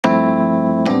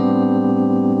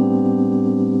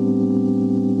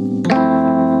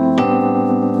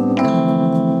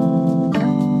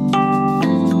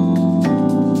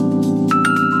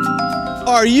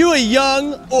Are you a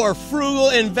young or frugal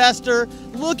investor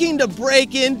looking to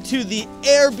break into the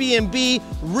Airbnb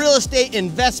real estate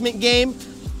investment game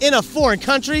in a foreign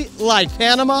country like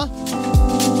Panama?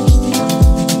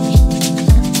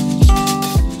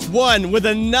 One with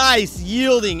a nice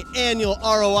yielding annual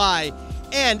ROI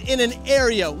and in an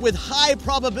area with high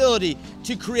probability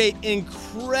to create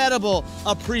incredible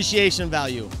appreciation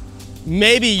value.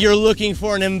 Maybe you're looking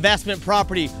for an investment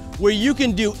property where you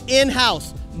can do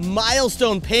in-house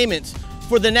milestone payments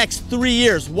for the next 3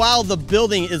 years while the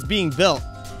building is being built.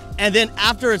 And then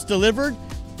after it's delivered,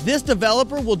 this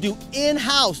developer will do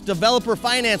in-house developer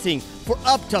financing for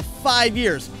up to 5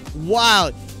 years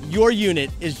while your unit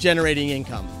is generating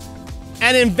income.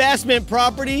 An investment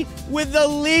property with the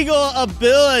legal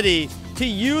ability to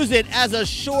use it as a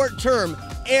short-term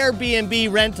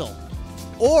Airbnb rental.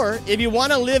 Or if you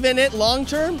want to live in it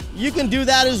long-term, you can do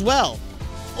that as well.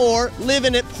 Or live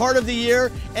in it part of the year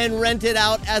and rent it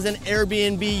out as an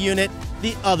Airbnb unit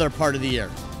the other part of the year.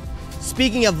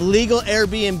 Speaking of legal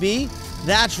Airbnb,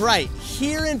 that's right.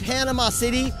 Here in Panama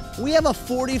City, we have a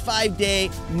 45-day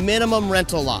minimum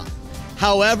rental law.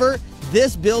 However,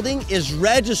 this building is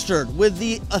registered with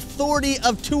the Authority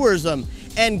of Tourism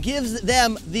and gives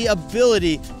them the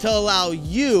ability to allow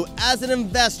you as an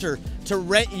investor to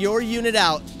rent your unit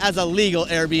out as a legal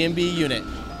Airbnb unit.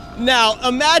 Now,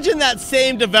 imagine that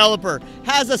same developer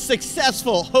has a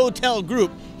successful hotel group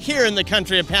here in the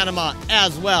country of Panama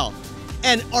as well,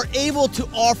 and are able to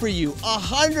offer you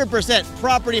 100%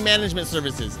 property management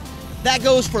services. That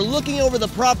goes for looking over the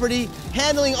property,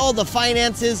 handling all the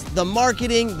finances, the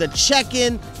marketing, the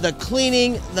check-in, the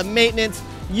cleaning, the maintenance,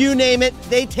 you name it,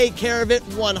 they take care of it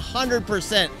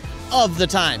 100% of the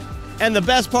time. And the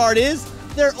best part is,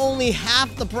 they're only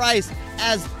half the price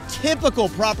as typical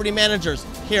property managers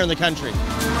here in the country.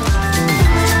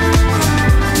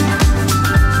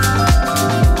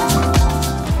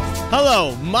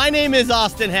 Hello, my name is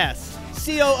Austin Hess,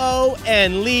 COO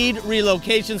and lead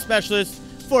relocation specialist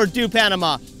for Do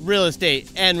Panama Real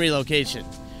Estate and Relocation.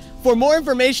 For more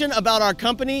information about our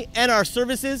company and our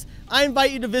services, I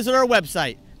invite you to visit our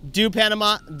website,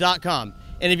 dopanama.com.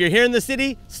 And if you're here in the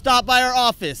city, stop by our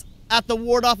office at the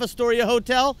Wardolph Astoria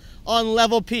Hotel on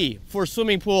level P for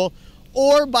swimming pool,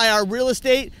 or by our real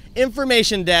estate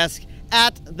information desk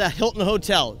at the Hilton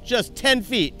Hotel, just 10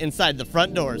 feet inside the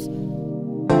front doors.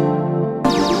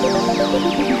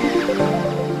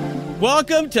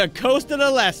 Welcome to Costa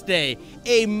del Este,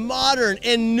 a modern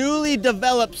and newly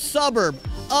developed suburb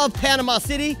of Panama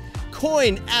City,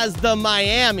 coined as the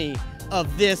Miami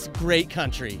of this great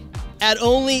country. At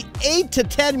only 8 to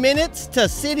 10 minutes to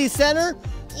city center,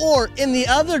 or in the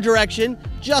other direction,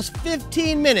 just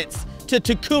 15 minutes to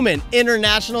Tucumán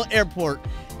International Airport,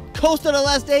 Costa del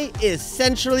Este is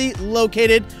centrally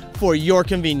located for your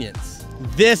convenience.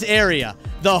 This area,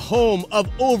 the home of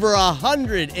over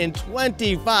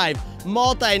 125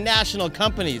 multinational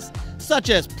companies, such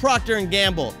as Procter &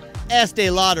 Gamble, Estee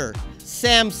Lauder,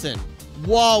 Samsung,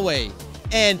 Huawei,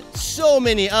 and so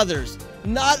many others,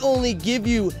 not only give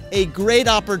you a great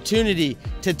opportunity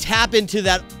to tap into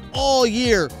that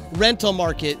all-year rental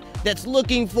market that's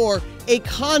looking for a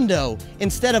condo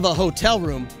instead of a hotel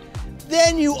room,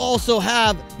 then you also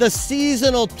have the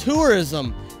seasonal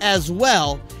tourism as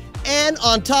well. And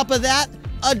on top of that,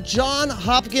 a Johns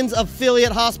Hopkins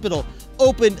affiliate hospital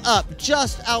opened up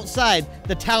just outside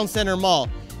the town center mall,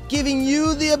 giving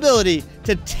you the ability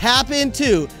to tap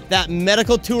into that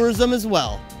medical tourism as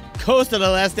well. Costa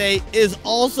del Este is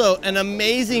also an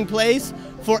amazing place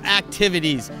for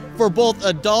activities for both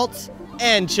adults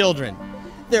and children.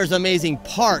 There's amazing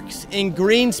parks and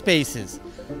green spaces.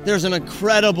 There's an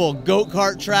incredible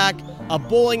go-kart track, a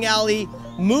bowling alley,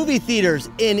 movie theaters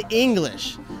in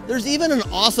English. There's even an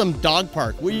awesome dog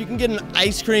park where you can get an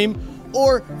ice cream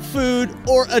or food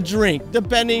or a drink,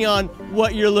 depending on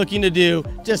what you're looking to do,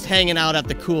 just hanging out at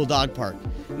the cool dog park.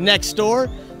 Next door,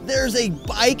 there's a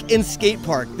bike and skate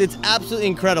park that's absolutely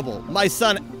incredible. My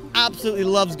son absolutely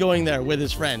loves going there with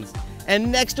his friends.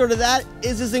 And next door to that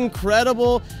is this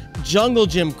incredible jungle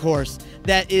gym course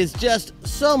that is just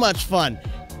so much fun.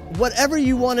 Whatever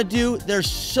you want to do, there's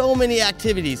so many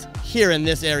activities here in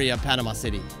this area of Panama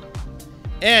City.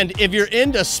 And if you're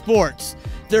into sports,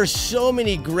 there's so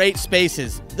many great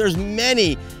spaces. There's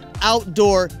many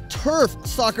outdoor turf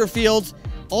soccer fields,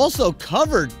 also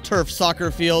covered turf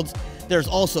soccer fields. There's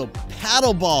also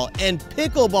paddleball and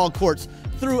pickleball courts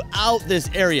throughout this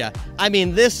area. I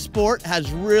mean, this sport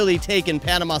has really taken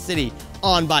Panama City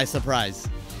on by surprise.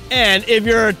 And if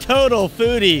you're a total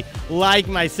foodie like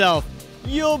myself,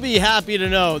 you'll be happy to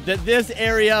know that this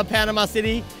area of Panama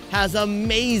City has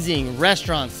amazing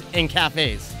restaurants and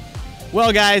cafes.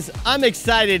 Well guys, I'm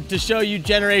excited to show you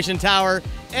Generation Tower,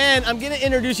 and I'm gonna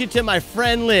introduce you to my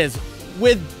friend Liz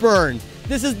with Burn.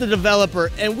 This is the developer,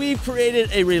 and we've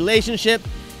created a relationship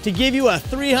to give you a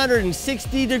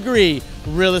 360-degree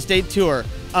real estate tour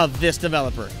of this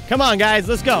developer. Come on guys,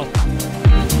 let's go.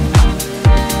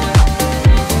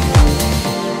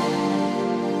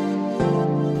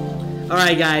 All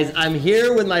right guys, I'm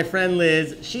here with my friend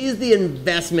Liz. She's the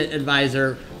investment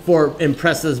advisor for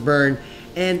Empresas Burn.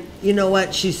 And you know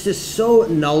what? She's just so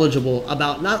knowledgeable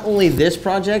about not only this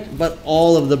project, but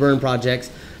all of the Burn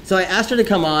projects. So I asked her to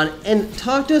come on and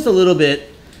talk to us a little bit.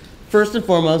 First and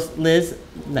foremost, Liz,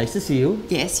 nice to see you.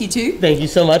 Yes, you too. Thank you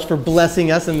so much for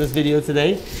blessing us in this video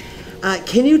today.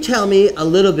 Can you tell me a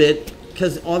little bit,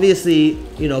 because obviously,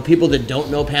 you know, people that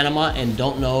don't know Panama and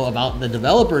don't know about the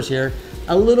developers here,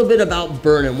 a little bit about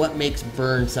Burn and what makes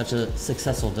Burn such a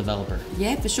successful developer.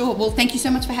 Yeah, for sure. Well, thank you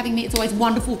so much for having me. It's always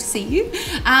wonderful to see you.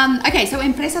 Okay, so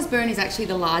Empresas Burn is actually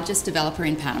the largest developer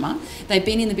in Panama. They've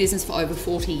been in the business for over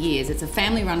 40 years. It's a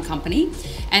family-run company,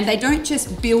 and they don't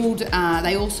just build,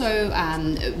 they also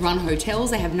run hotels.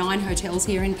 They have 9 hotels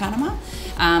here in Panama.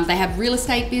 They have real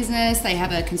estate business, they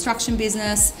have a construction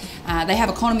business, they have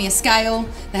economy of scale,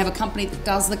 they have a company that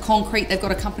does the concrete, they've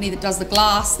got a company that does the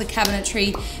glass, the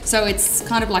cabinetry, so it's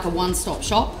kind of like a one-stop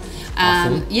shop.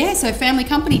 Awesome. Yeah, so family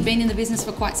company, been in the business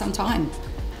for quite some time.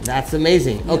 That's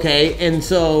amazing. Yep. Okay, and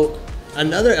so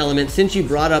another element, since you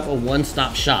brought up a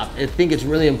one-stop shop, I think it's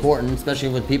really important, especially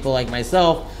with people like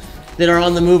myself that are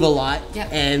on the move a lot. Yep.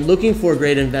 And looking for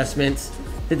great investments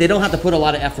that they don't have to put a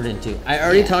lot of effort into. I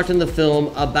already talked in the film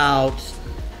about,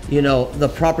 you know, the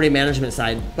property management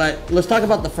side, but let's talk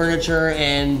about the furniture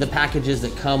and the packages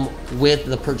that come with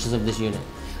the purchase of this unit.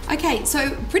 Okay,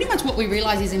 so pretty much what we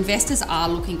realize is investors are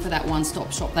looking for that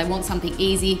one-stop shop. They want something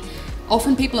easy.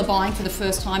 Often people are buying for the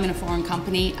first time in a foreign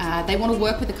company. They want to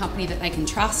work with a company that they can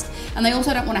trust, and they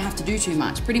also don't want to have to do too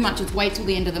much. Pretty much it's wait till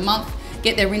the end of the month,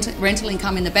 get their rental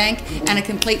income in the bank, and a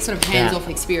complete sort of hands-off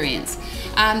experience.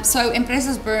 So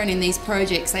Empresas Burn in these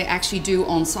projects, they actually do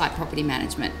on-site property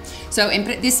management. So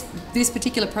this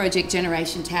particular project,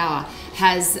 Generation Tower,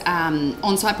 has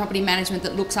on-site property management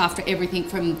that looks after everything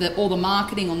from all the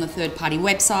marketing on the third-party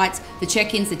websites, the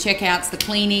check-ins, the check-outs, the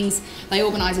cleanings. They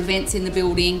organise events in the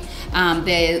building.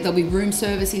 There'll be room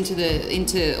service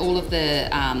into all of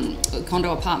the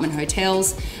condo apartment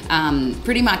hotels.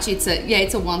 Pretty much it's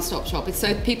a one-stop shop. It's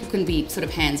so people can be sort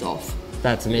of hands-off.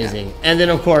 That's amazing. Yeah. And then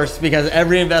of course, because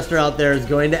every investor out there is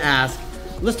going to ask,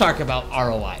 let's talk about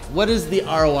ROI. What is the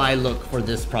ROI look for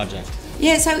this project?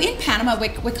 Yeah, so in Panama,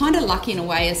 we're kind of lucky in a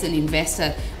way as an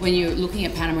investor when you're looking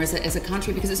at Panama as a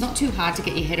country, because it's not too hard to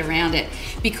get your head around it,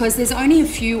 because there's only a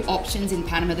few options in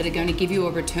Panama that are going to give you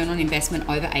a return on investment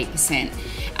over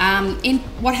 8%. In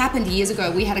what happened years ago,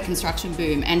 we had a construction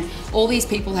boom, and all these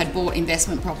people had bought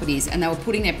investment properties, and they were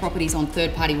putting their properties on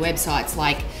third-party websites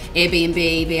like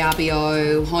Airbnb,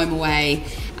 VRBO, HomeAway,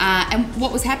 and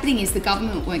what was happening is the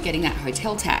government weren't getting that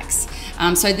hotel tax.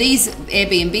 So these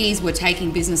Airbnbs were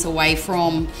taking business away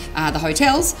from the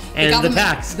hotels. And the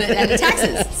tax. And the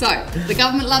taxes. So the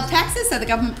government loved taxes, so the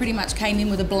government pretty much came in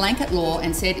with a blanket law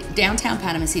and said, downtown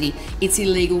Panama City, it's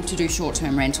illegal to do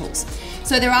short-term rentals.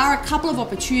 So there are a couple of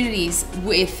opportunities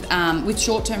with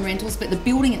short-term rentals, but the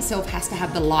building itself has to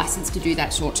have the license to do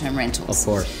that short-term rentals. Of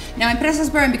course. Now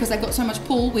Empresas Burn, because they've got so much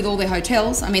pull with all their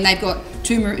hotels, I mean they've got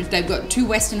two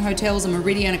Western hotels, a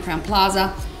Meridian, a Crown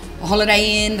Plaza, a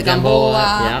Holiday Inn, the Gamboa.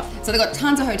 Yeah. So they've got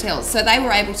tons of hotels. So they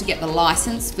were able to get the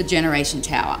license for Generation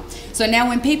Tower. So now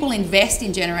when people invest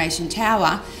in Generation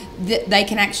Tower, they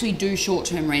can actually do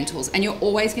short-term rentals, and you're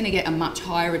always going to get a much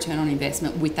higher return on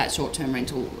investment with that short-term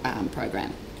rental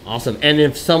program. Awesome. And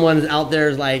if someone's out there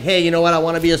is like, hey, you know what, I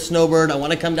want to be a snowbird, I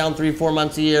want to come down 3-4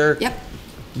 months a year. Yep.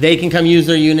 They can come use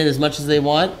their unit as much as they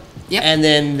want. Yep. And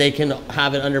then they can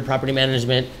have it under property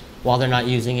management while they're not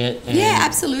using it. Yeah,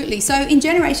 absolutely. So in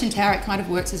Generation Tower, it kind of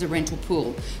works as a rental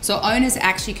pool. So owners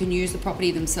actually can use the property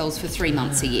themselves for 3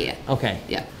 months a year. Okay.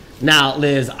 Yeah. Now,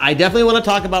 Liz, I definitely want to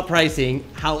talk about pricing.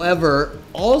 However,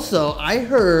 also I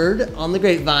heard on the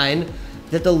grapevine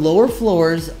that the lower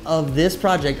floors of this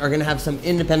project are going to have some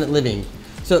independent living.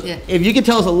 So if you could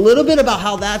tell us a little bit about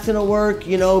how that's going to work,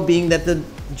 you know, being that the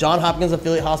Johns Hopkins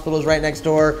Affiliate Hospital is right next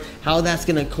door, how that's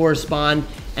going to correspond,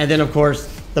 and then of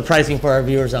course the pricing for our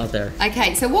viewers out there.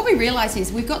 Okay, so what we realize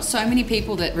is we've got so many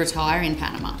people that retire in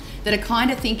Panama that are kind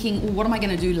of thinking, well, what am I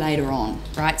going to do later on,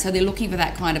 right? So they're looking for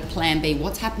that kind of plan B,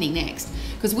 what's happening next?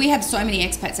 because we have so many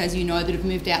expats, as you know, that have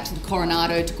moved out to the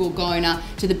Coronado, to Gorgona,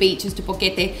 to the beaches, to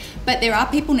Boquete. But there are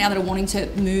people now that are wanting to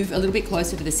move a little bit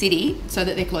closer to the city so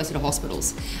that they're closer to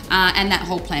hospitals, and that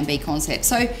whole Plan B concept.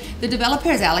 So the developer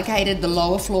has allocated the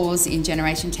lower floors in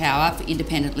Generation Tower for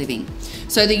independent living.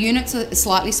 So the units are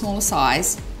slightly smaller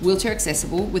size, wheelchair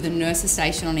accessible, with a nurse's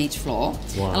station on each floor.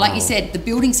 Wow. And like you said, the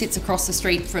building sits across the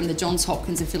street from the Johns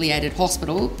Hopkins affiliated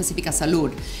hospital, Pacifica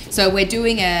Salud. So we're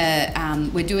doing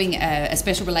a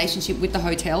special relationship with the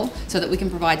hotel so that we can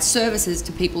provide services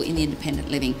to people in the independent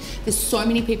living. There's so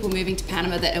many people moving to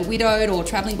Panama that are widowed or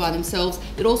traveling by themselves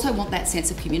that also want that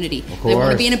sense of community. They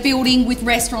want to be in a building with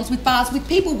restaurants, with bars, with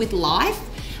people with life.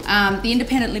 The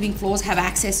independent living floors have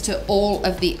access to all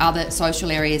of the other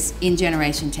social areas in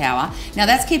Generation Tower. Now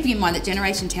that's keeping in mind that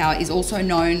Generation Tower is also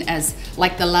known as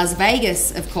like the Las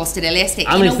Vegas of Costa del Este.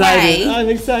 I'm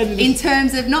excited. In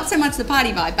terms of not so much the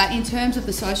party vibe, but in terms of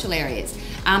the social areas.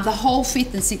 The whole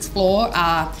 5th and 6th floor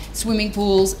are swimming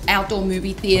pools, outdoor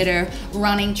movie theatre,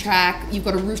 running track. You've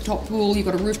got a rooftop pool, you've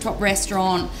got a rooftop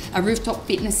restaurant, a rooftop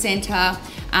fitness centre.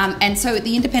 And so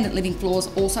the independent living floors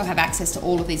also have access to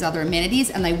all of these other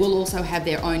amenities, and they will also have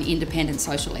their own independent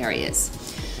social areas.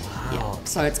 Wow. Yeah,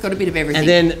 so it's got a bit of everything. And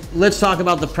then let's talk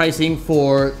about the pricing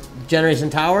for Generation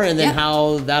Tower, and then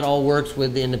how that all works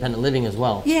with the independent living as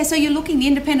well. Yeah, so you're looking, the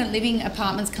independent living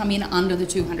apartments come in under the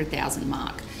 200,000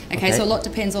 mark. Okay, so a lot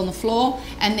depends on the floor,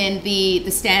 and then the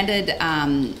standard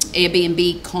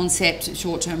Airbnb concept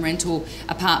short-term rental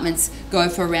apartments go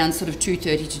for around sort of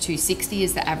 230 to 260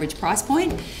 is the average price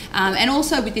point. And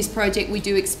also with this project, we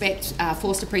do expect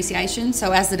forced appreciation.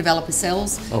 So as the developer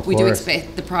sells, we do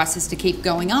expect the prices to keep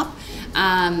going up.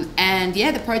 And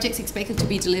yeah, the project's expected to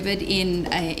be delivered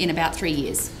in about 3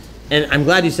 years. And I'm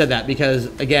glad you said that, because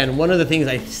again, one of the things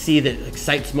I see that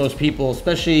excites most people,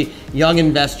 especially young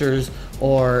investors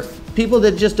or people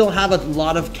that just don't have a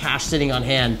lot of cash sitting on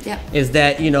hand, is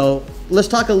that, you know, let's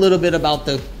talk a little bit about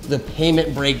the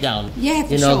payment breakdown. Yeah,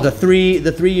 for you know, sure.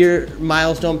 the 3-year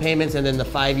milestone payments, and then the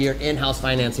 5-year in-house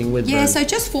financing with Burn. So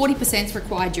just 40% is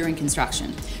required during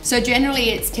construction. So generally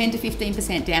it's 10 to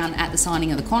 15% down at the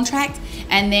signing of the contract,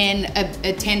 and then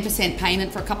a 10%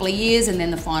 payment for a couple of years, and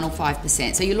then the final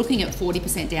 5%. So you're looking at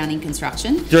 40% down in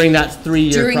construction. During that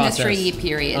 3-year process. During the 3-year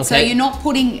period. Okay. So you're not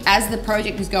putting, as the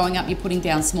project is going up, you're putting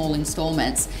down small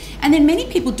installments. And then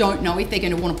many people don't know if they're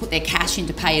going to want to put their cash in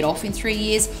to pay it off in 3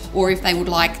 years, or if they would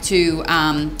like to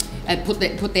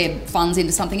put their funds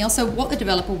into something else. So what the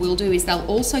developer will do is they'll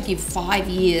also give 5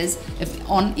 years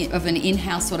of an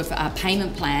in-house sort of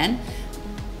payment plan,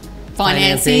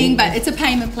 financing, but it's a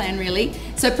payment plan really.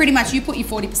 So pretty much you put your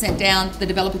 40% down, the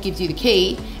developer gives you the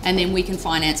key, and then we can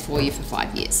finance for you for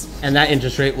 5 years. And that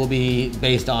interest rate will be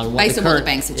based on what the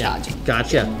banks are charging.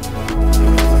 Gotcha.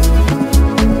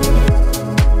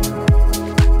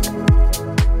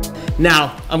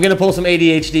 Now, I'm gonna pull some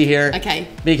ADHD here. Okay.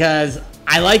 Because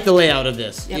I like the layout of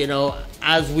this. You know,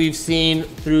 as we've seen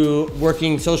through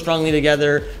working so strongly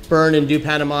together, Burn and Do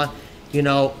Panama, you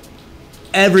know,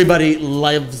 everybody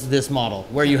loves this model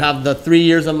where you have the 3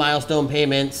 years of milestone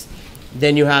payments,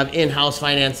 then you have in-house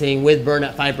financing with Burn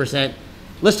at 5%.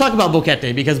 Let's talk about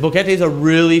Boquete, because Boquete is a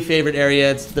really favorite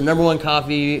area. It's the #1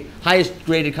 coffee, highest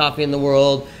graded coffee in the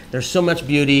world. There's so much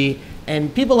beauty,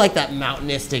 and people like that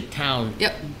mountainistic town.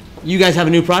 Yep. You guys have a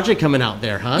new project coming out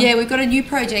there, huh? Yeah, we've got a new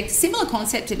project, similar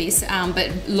concept to this, but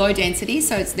low density,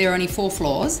 so there are only 4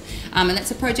 floors. And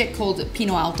that's a project called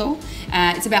Pino Alto.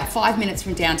 It's about 5 minutes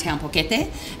from downtown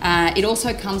Boquete. It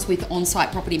also comes with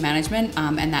on-site property management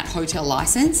and that hotel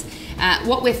license.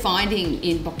 What we're finding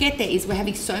in Boquete is we're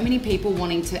having so many people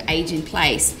wanting to age in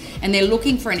place, and they're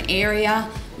looking for an area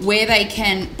where they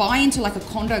can buy into like a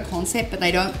condo concept, but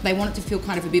they want it to feel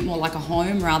kind of a bit more like a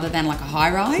home rather than like a high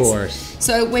rise. Of course.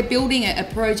 So we're building a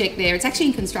project there. It's actually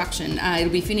in construction. It'll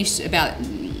be finished about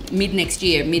mid next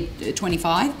year, mid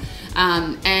 25.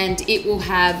 And it will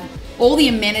have all the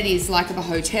amenities like of a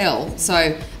hotel.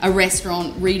 So a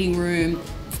restaurant, reading room,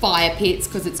 fire pits,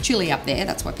 because it's chilly up there,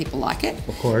 that's why people like it.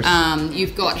 Of course.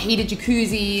 You've got heated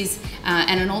jacuzzis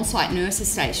and an on-site nurses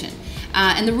station.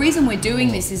 And the reason we're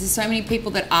doing this is there's so many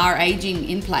people that are aging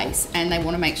in place, and they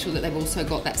want to make sure that they've also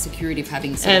got that security of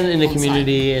having some and in the on-site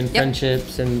community and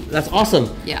friendships, and that's awesome.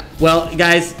 Yeah. Well,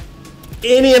 guys,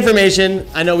 any information,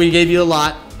 I know we gave you a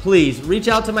lot, please reach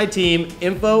out to my team,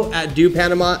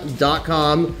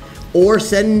 info@dopanama.com, or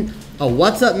send a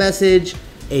WhatsApp message,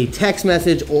 a text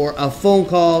message, or a phone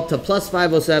call to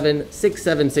 +507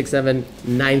 6767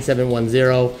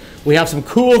 9710. We have some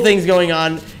cool things going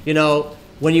on. You know,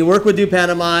 when you work with Do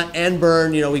Panama and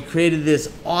Burn, you know, we created this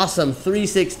awesome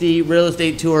 360 real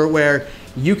estate tour where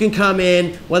You can come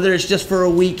in, whether it's just for a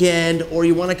weekend or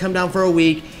you want to come down for a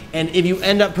week, and if you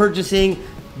end up purchasing,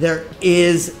 there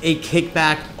is a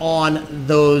kickback on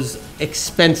those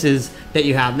expenses that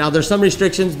you have. Now, there's some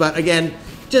restrictions, but again,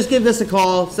 just give us a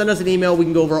call, send us an email. We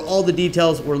can go over all the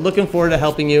details. We're looking forward to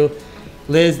helping you.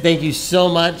 Liz, thank you so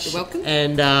much. You're welcome.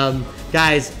 And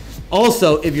guys,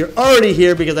 also, if you're already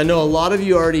here, because I know a lot of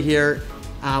you are already here,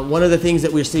 one of the things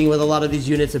that we're seeing with a lot of these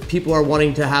units is people are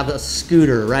wanting to have a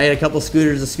scooter, right? A couple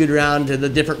scooters to scoot around to the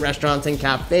different restaurants and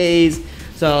cafes.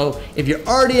 So if you're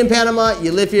already in Panama,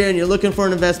 you live here and you're looking for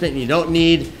an investment and you don't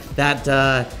need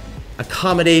that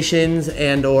accommodations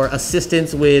and or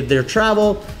assistance with their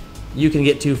travel, you can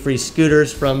get 2 free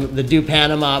scooters from the Do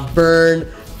Panama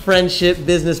Burn Friendship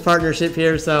Business Partnership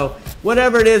here. So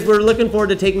whatever it is, we're looking forward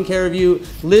to taking care of you.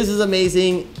 Liz is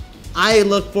amazing. I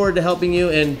look forward to helping you,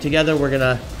 and together we're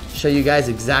gonna show you guys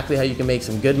exactly how you can make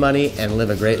some good money and live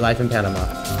a great life in Panama.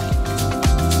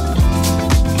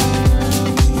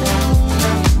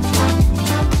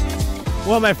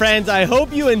 Well, my friends, I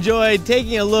hope you enjoyed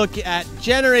taking a look at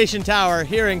Generation Tower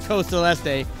here in Costa del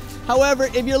Este. However,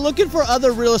 if you're looking for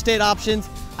other real estate options,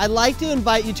 I'd like to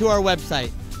invite you to our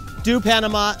website,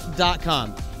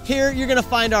 dopanama.com. Here, you're gonna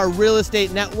find our real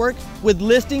estate network with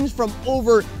listings from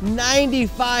over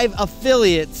 95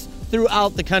 affiliates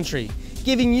throughout the country,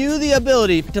 giving you the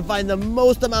ability to find the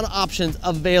most amount of options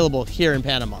available here in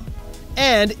Panama.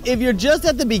 And if you're just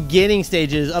at the beginning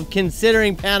stages of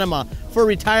considering Panama for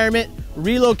retirement,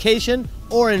 relocation,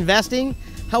 or investing,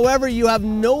 however, you have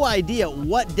no idea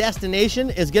what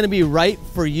destination is gonna be right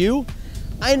for you,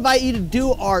 I invite you to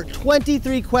do our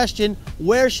 23-question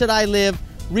Where Should I Live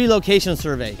relocation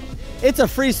survey. It's a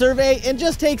free survey and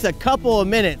just takes a couple of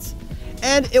minutes,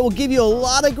 and it will give you a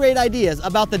lot of great ideas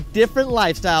about the different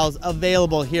lifestyles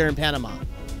available here in Panama.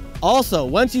 Also,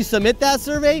 once you submit that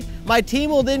survey, my team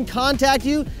will then contact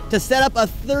you to set up a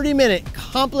 30-minute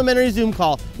complimentary Zoom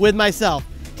call with myself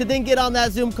to then get on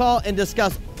that Zoom call and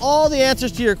discuss all the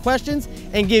answers to your questions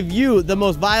and give you the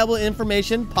most valuable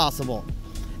information possible.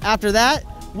 After that,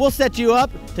 we'll set you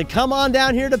up to come on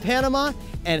down here to Panama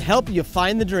and help you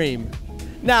find the dream.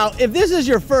 Now, if this is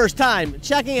your first time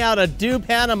checking out a Do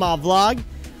Panama vlog,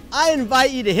 I invite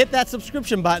you to hit that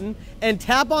subscription button and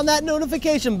tap on that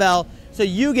notification bell so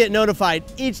you get notified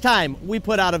each time we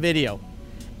put out a video.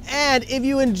 And if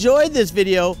you enjoyed this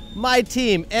video, my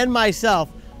team and myself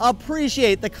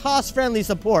appreciate the cost-friendly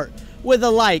support with a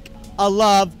like, a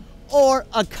love, or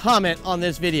a comment on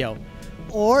this video.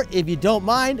 Or if you don't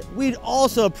mind, we'd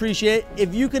also appreciate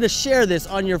if you could share this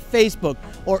on your Facebook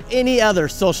or any other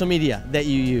social media that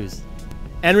you use.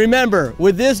 And remember,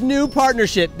 with this new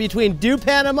partnership between Do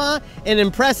Panama and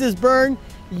Impressive Burn,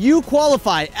 you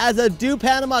qualify as a Do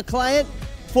Panama client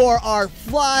for our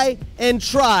Fly and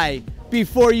Try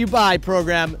Before You Buy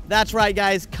program. That's right,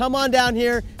 guys. Come on down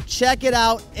here, check it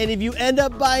out, and if you end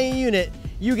up buying a unit,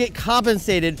 you get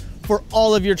compensated for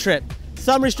all of your trip.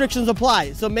 Some restrictions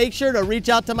apply, so make sure to reach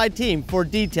out to my team for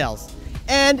details.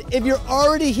 And if you're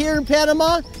already here in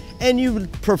Panama and you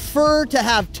would prefer to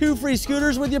have 2 free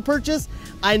scooters with your purchase,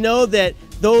 I know that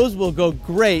those will go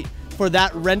great for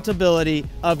that rentability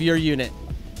of your unit.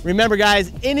 Remember,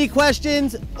 guys, any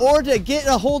questions or to get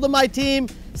a hold of my team,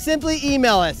 simply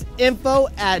email us,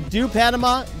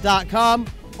 info@dopanama.com,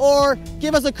 or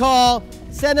give us a call,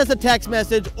 send us a text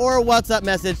message or a WhatsApp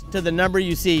message to the number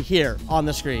you see here on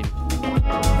the screen.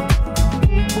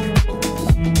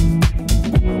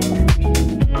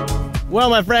 Well,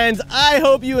 my friends, I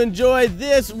hope you enjoyed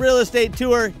this real estate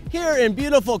tour here in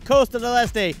beautiful Costa del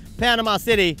Este, Panama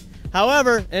City.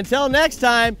 However, until next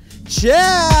time,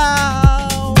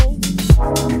 ciao!